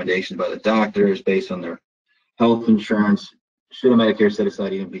their recommendations by the doctors, based on their health insurance, should a Medicare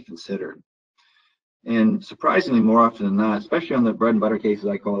set-aside even be considered? And surprisingly, more often than not, especially on the bread and butter cases,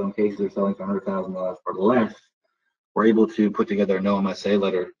 I call them cases that are selling for $100,000 or less, we're able to put together a no MSA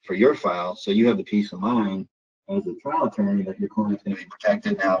letter for your file, so you have the peace of mind as a trial attorney that your client's going to be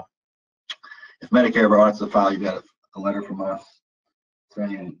protected. Now, if Medicare ever audits the file, you've got a letter from us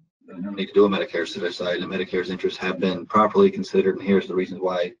saying that you don't need to do a Medicare set-aside, and Medicare's interests have been properly considered, and here's the reasons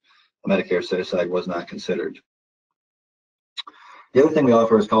why a Medicare set-aside was not considered. The other thing we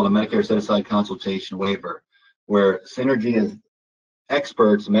offer is called a Medicare set-aside consultation waiver, where Synergy has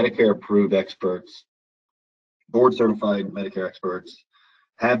experts, Medicare-approved experts, board-certified Medicare experts,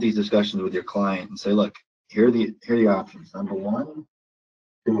 have these discussions with your client and say, look, here are the options. Number one,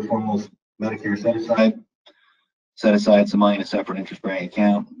 do a formal Medicare set aside some money in a separate interest-bearing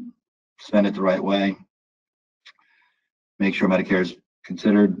account, spend it the right way, make sure Medicare is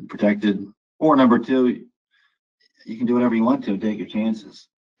considered, protected. Or number two, you can do whatever you want to and take your chances.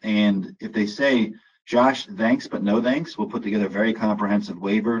 And if they say, Josh, thanks, but no thanks, we'll put together a very comprehensive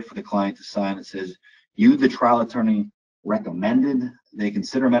waiver for the client to sign that says, you, the trial attorney, recommended they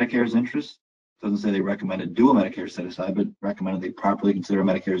consider Medicare's interest, Doesn't say they recommended do a Medicare set-aside, but recommended they properly consider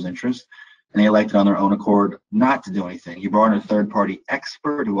Medicare's interest. And they elected on their own accord not to do anything. You brought in a third-party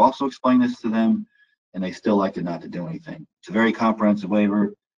expert who also explained this to them, and they still elected not to do anything. It's a very comprehensive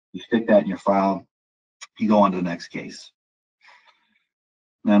waiver. You stick that in your file, you go on to the next case.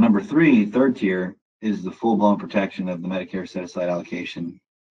 Now, number three, third tier, is the full-blown protection of the Medicare set-aside allocation,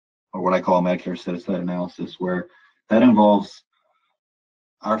 or what I call Medicare set-aside analysis, where that involves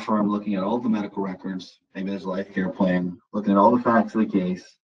our firm looking at all the medical records, maybe there's a life care plan, looking at all the facts of the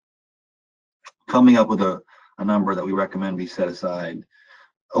case, coming up with a number that we recommend be set aside.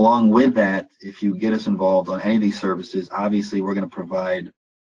 Along with that, if you get us involved on any of these services, obviously we're going to provide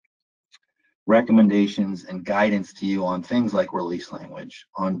recommendations and guidance to you on things like release language,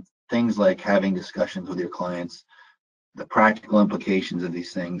 on things like having discussions with your clients, the practical implications of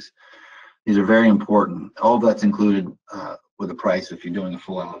these things. These are very important. All of that's included with the price if you're doing a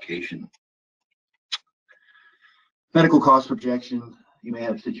full allocation. Medical cost projection. You may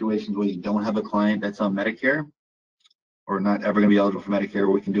have situations where you don't have a client that's on Medicare or not ever going to be eligible for Medicare, where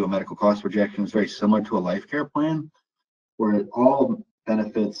we can do a medical cost projection. It's very similar to a life care plan, where all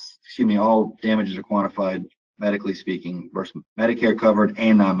benefits, all damages are quantified medically speaking versus Medicare covered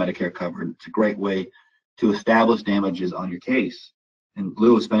and non-Medicare covered. It's a great way to establish damages on your case. In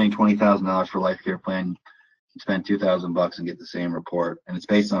lieu of spending $20,000 for a life care plan, you spend $2,000 and get the same report. And it's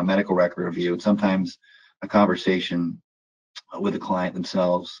based on a medical record review and sometimes a conversation with the client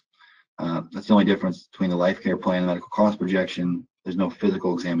themselves. That's the only difference between the life care plan and the medical cost projection. There's no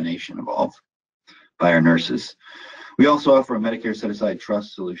physical examination involved by our nurses. We also offer a Medicare set-aside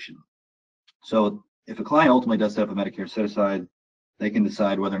trust solution. So if a client ultimately does set up a Medicare set-aside, they can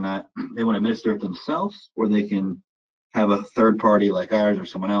decide whether or not they want to administer it themselves, or they can have a third party like ours or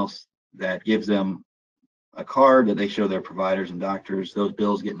someone else that gives them a card that they show their providers and doctors. Those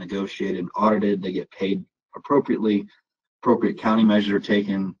bills get negotiated, audited, they get paid appropriately. Appropriate county measures are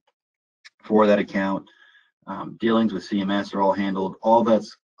taken for that account. Dealings with CMS are all handled. All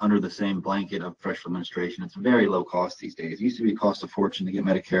that's under the same blanket of professional administration. It's very low cost these days. It used to be cost a fortune to get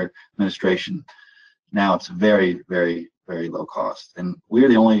Medicare administration. Now it's very, very, very low cost. And we're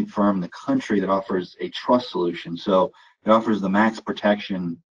the only firm in the country that offers a trust solution. So it offers the max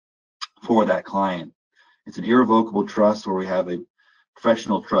protection for that client. It's an irrevocable trust where we have a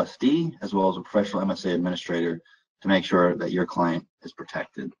professional trustee as well as a professional MSA administrator to make sure that your client is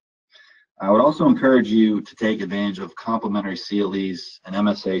protected. I would also encourage you to take advantage of complimentary CLEs and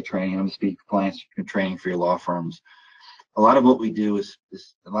MSA training, MSP compliance training for your law firms. A lot of what we do is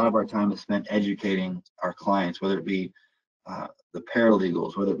a lot of our time is spent educating our clients, whether it be the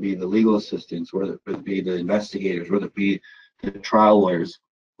paralegals, whether it be the legal assistants, whether it be the investigators, whether it be the trial lawyers.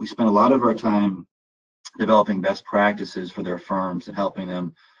 We spend a lot of our time developing best practices for their firms and helping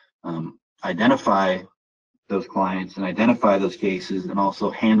them identify those clients and identify those cases and also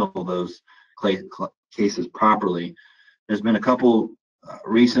handle those cases properly. There's been a couple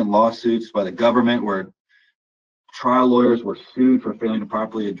recent lawsuits by the government where trial lawyers were sued for failing to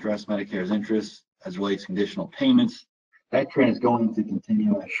properly address Medicare's interests as relates to conditional payments. That trend is going to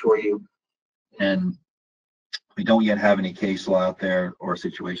continue, I assure you. And we don't yet have any case law out there or a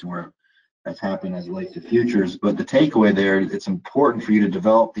situation where that's happening as it relates to futures. But the takeaway there, it's important for you to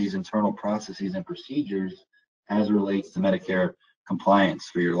develop these internal processes and procedures as it relates to Medicare compliance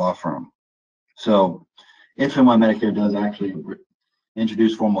for your law firm. So if and when Medicare does actually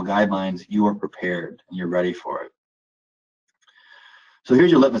introduce formal guidelines, you are prepared and you're ready for it. So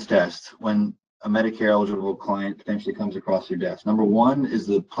here's your litmus test when a Medicare eligible client potentially comes across your desk. Number one, is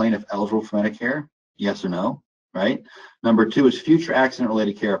the plaintiff eligible for Medicare? Yes or no, right? Number two, is future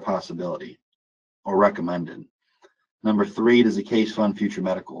accident-related care a possibility or recommended? Number three, does the case fund future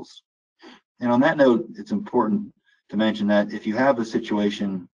medicals? And on that note, it's important to mention that if you have a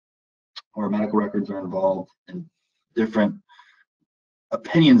situation where medical records are involved and different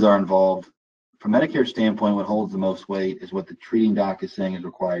opinions are involved, from Medicare standpoint, what holds the most weight is what the treating doc is saying is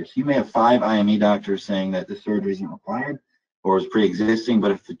required. So you may have 5 IME doctors saying that the surgery isn't required or is pre-existing, but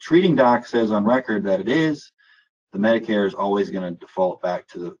if the treating doc says on record that it is, the Medicare is always going to default back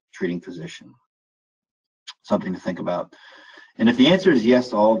to the treating physician. Something to think about. And if the answer is yes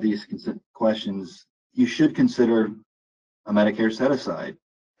to all of these questions, you should consider a Medicare set-aside.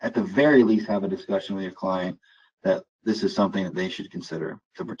 At the very least, have a discussion with your client that this is something that they should consider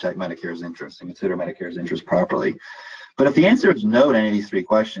to protect Medicare's interests and consider Medicare's interests properly. But if the answer is no to any of these 3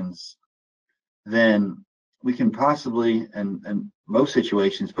 questions, then we can possibly, and most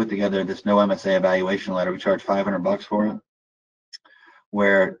situations, put together this no MSA evaluation letter. We charge $500 for it,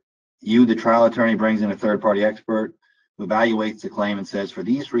 where you, the trial attorney, brings in a third-party expert who evaluates the claim and says, for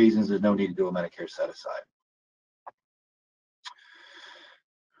these reasons, there's no need to do a Medicare set-aside.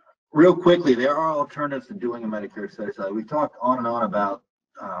 Real quickly, there are alternatives to doing a Medicare set-aside. We've talked on and on about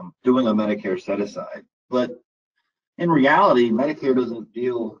doing a Medicare set-aside, but in reality, Medicare doesn't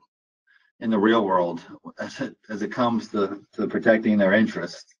deal in the real world as it comes to protecting their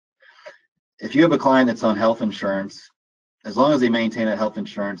interests. If you have a client that's on health insurance, as long as they maintain that health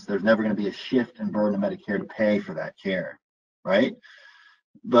insurance, there's never going to be a shift in burden of Medicare to pay for that care, right?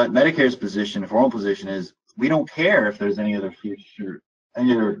 But Medicare's position, formal position, is we don't care if there's any other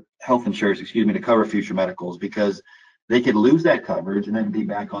health insurance, to cover future medicals, because they could lose that coverage and then be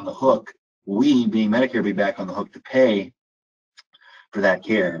back on the hook. We, being Medicare, be back on the hook to pay for that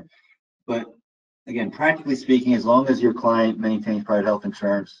care. But again, practically speaking, as long as your client maintains private health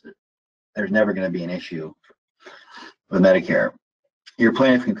insurance, there's never going to be an issue with Medicare. Your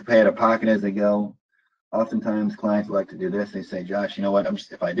plaintiff can pay out of pocket as they go. Oftentimes, clients like to do this. They say, Josh, you know what?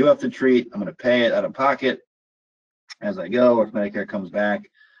 If I do have to treat, I'm going to pay it out of pocket as I go. Or if Medicare comes back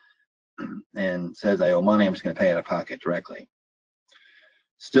and says I owe money, I'm just going to pay it out of pocket directly.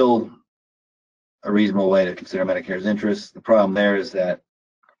 Still a reasonable way to consider Medicare's interest. The problem there is that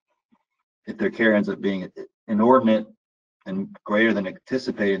if their care ends up being inordinate and greater than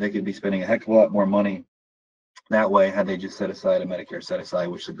anticipated, they could be spending a heck of a lot more money that way had they just set aside a Medicare set-aside,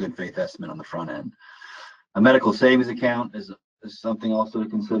 which is a good faith estimate on the front end. A medical savings account is something also to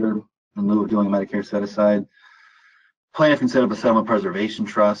consider in lieu of doing a Medicare set-aside. Plaintiff can set up a settlement preservation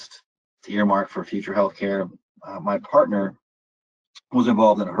trust to earmark for future health care. My partner was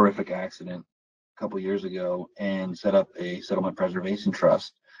involved in a horrific accident a couple years ago and set up a settlement preservation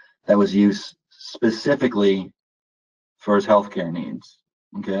trust that was used specifically for his healthcare needs.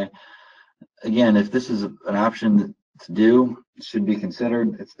 Okay. Again, if this is an option to do, it should be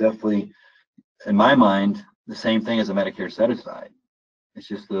considered. It's definitely, in my mind, the same thing as a Medicare set-aside. It's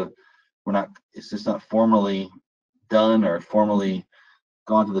just it's just not formally done or formally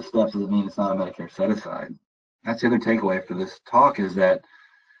gone through the steps. Doesn't mean it's not a Medicare set-aside. That's the other takeaway for this talk, is that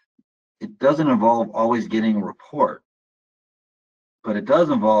it doesn't involve always getting a report, but it does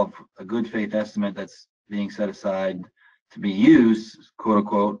involve a good faith estimate that's being set aside to be used, quote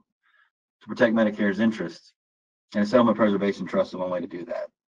unquote, to protect Medicare's interests. And a settlement preservation trust is one way to do that.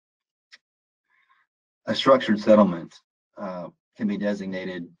 A structured settlement can be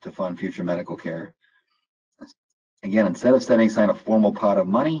designated to fund future medical care. Again, instead of setting aside a formal pot of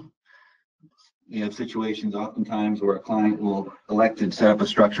money, you have situations oftentimes where a client will elect to set up a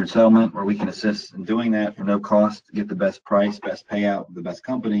structured settlement where we can assist in doing that for no cost to get the best price, best payout, the best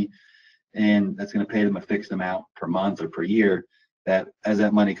company. And that's going to pay them a fixed amount per month or per year, that as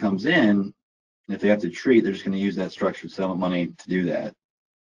that money comes in, if they have to treat, they're just going to use that structured settlement money to do that.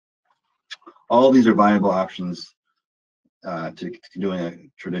 All these are viable options to doing a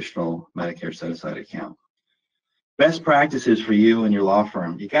traditional Medicare set-aside account. Best practices for you and your law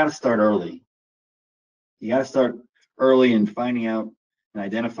firm: you got to start early. You got to start early in finding out and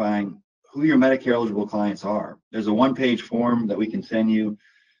identifying who your Medicare eligible clients are. There's a one-page form that we can send you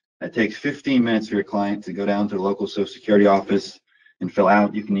that takes 15 minutes for your client to go down to the local Social Security office and fill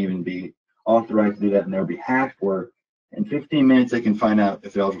out. You can even be authorized to do that on their behalf, where in 15 minutes they can find out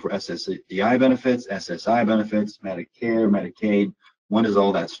if they're eligible for SSDI benefits, SSI benefits, Medicare, Medicaid. When does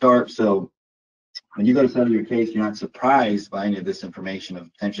all that start? So when you go to settle your case, you're not surprised by any of this information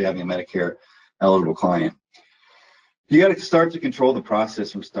of potentially having a Medicare eligible client. You got to start to control the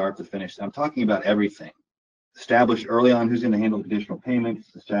process from start to finish. I'm talking about everything. Establish early on who's going to handle additional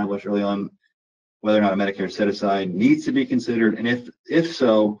payments. Establish early on whether or not a Medicare set-aside needs to be considered, and if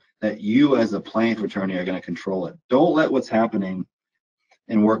so, that you as a plaintiff attorney are going to control it. Don't let what's happening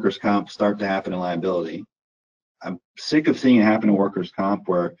in workers' comp start to happen in liability. I'm sick of seeing it happen in workers' comp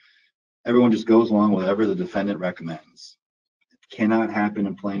where everyone just goes along with whatever the defendant recommends. It cannot happen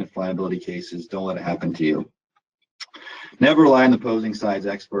in plaintiff liability cases. Don't let it happen to you. Never rely on the opposing side's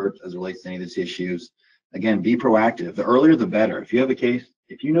expert as it relates to any of these issues. Again, be proactive. The earlier, the better. If you have a case,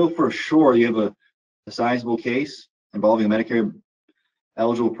 if you know for sure you have a sizable case involving a Medicare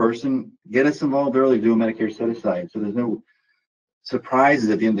eligible person, get us involved early to do a Medicare set-aside so there's no surprises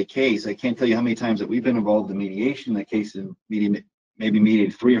at the end of the case. I can't tell you how many times that we've been involved in mediation. That case is maybe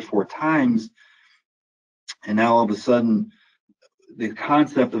mediated 3 or 4 times, and now all of a sudden the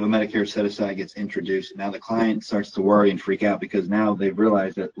concept of a Medicare set-aside gets introduced. Now the client starts to worry and freak out because now they've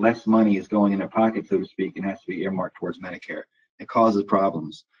realized that less money is going in their pocket, so to speak, and has to be earmarked towards Medicare. It causes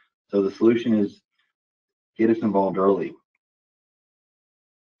problems. So the solution is get us involved early.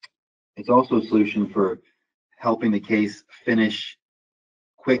 It's also a solution for helping the case finish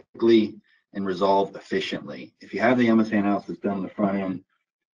quickly and resolved efficiently. If you have the MSA analysis done on the front end,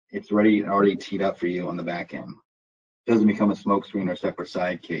 it's already teed up for you on the back end. It doesn't become a smokescreen or separate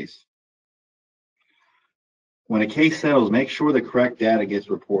side case. When a case settles, make sure the correct data gets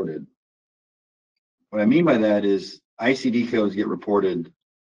reported. What I mean by that is ICD codes get reported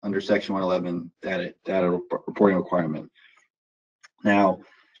under Section 111 data reporting requirement. Now,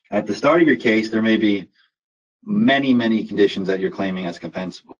 at the start of your case, there may be many conditions that you're claiming as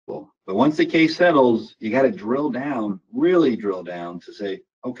compensable. But once the case settles, you got to drill down, really drill down to say,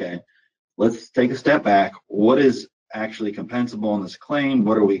 okay, let's take a step back. What is actually compensable in this claim?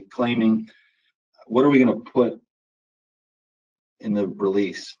 What are we claiming? What are we going to put in the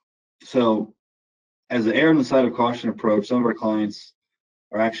release? So as the err on the side of caution approach, some of our clients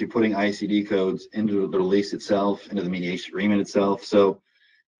are actually putting ICD codes into the release itself, into the mediation agreement itself. So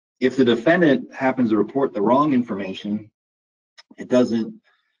if the defendant happens to report the wrong information, it doesn't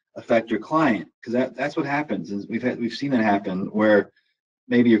affect your client, because that's what happens. Is we've seen that happen where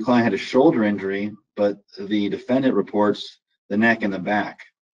maybe your client had a shoulder injury, but the defendant reports the neck and the back.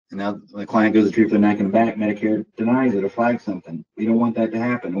 And now the client goes to treat for the neck and the back, Medicare denies it or flags something. We don't want that to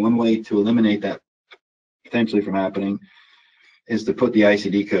happen. One way to eliminate that potentially from happening is to put the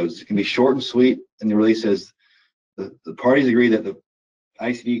ICD codes. It can be short and sweet, and the release says the parties agree that the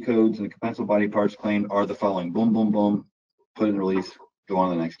ICD codes and the compensable body parts claimed are the following. Boom, boom, boom, put in the release, go on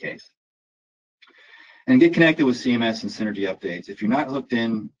to the next case. And get connected with CMS and Synergy updates. If you're not hooked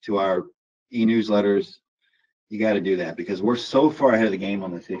in to our e-newsletters, you got to do that, because we're so far ahead of the game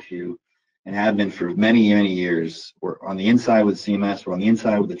on this issue and have been for many years. We're on the inside with CMS, we're on the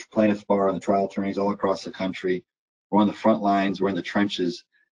inside with the plaintiffs bar and the trial attorneys all across the country. We're on the front lines, we're in the trenches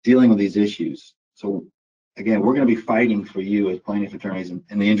dealing with these issues. So again, we're going to be fighting for you as plaintiff attorneys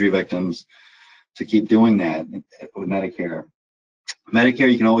and the injury victims to keep doing that with Medicare. Medicare,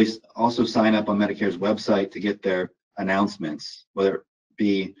 you can always also sign up on Medicare's website to get their announcements, whether it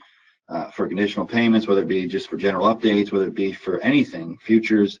be for conditional payments, whether it be just for general updates, whether it be for anything,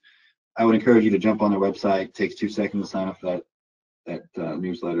 futures. I would encourage you to jump on their website. It takes 2 seconds to sign up for that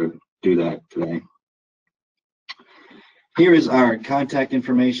newsletter. Do that today. Here is our contact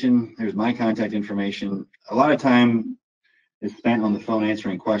information. Here's my contact information. A lot of time is spent on the phone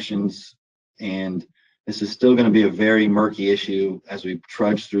answering questions, and this is still going to be a very murky issue as we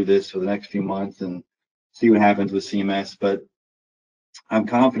trudge through this for the next few months and see what happens with CMS. But I'm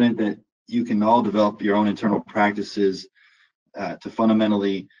confident that you can all develop your own internal practices to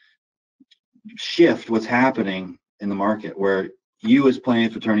fundamentally shift what's happening in the market, where you as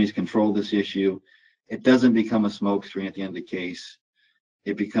plaintiff attorneys control this issue. It doesn't become a smokescreen at the end of the case.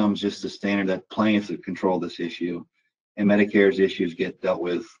 It becomes just a standard that plaintiffs control this issue, and Medicare's issues get dealt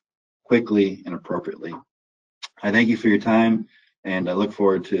with quickly and appropriately. I thank you for your time, and I look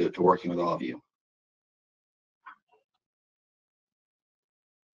forward to working with all of you.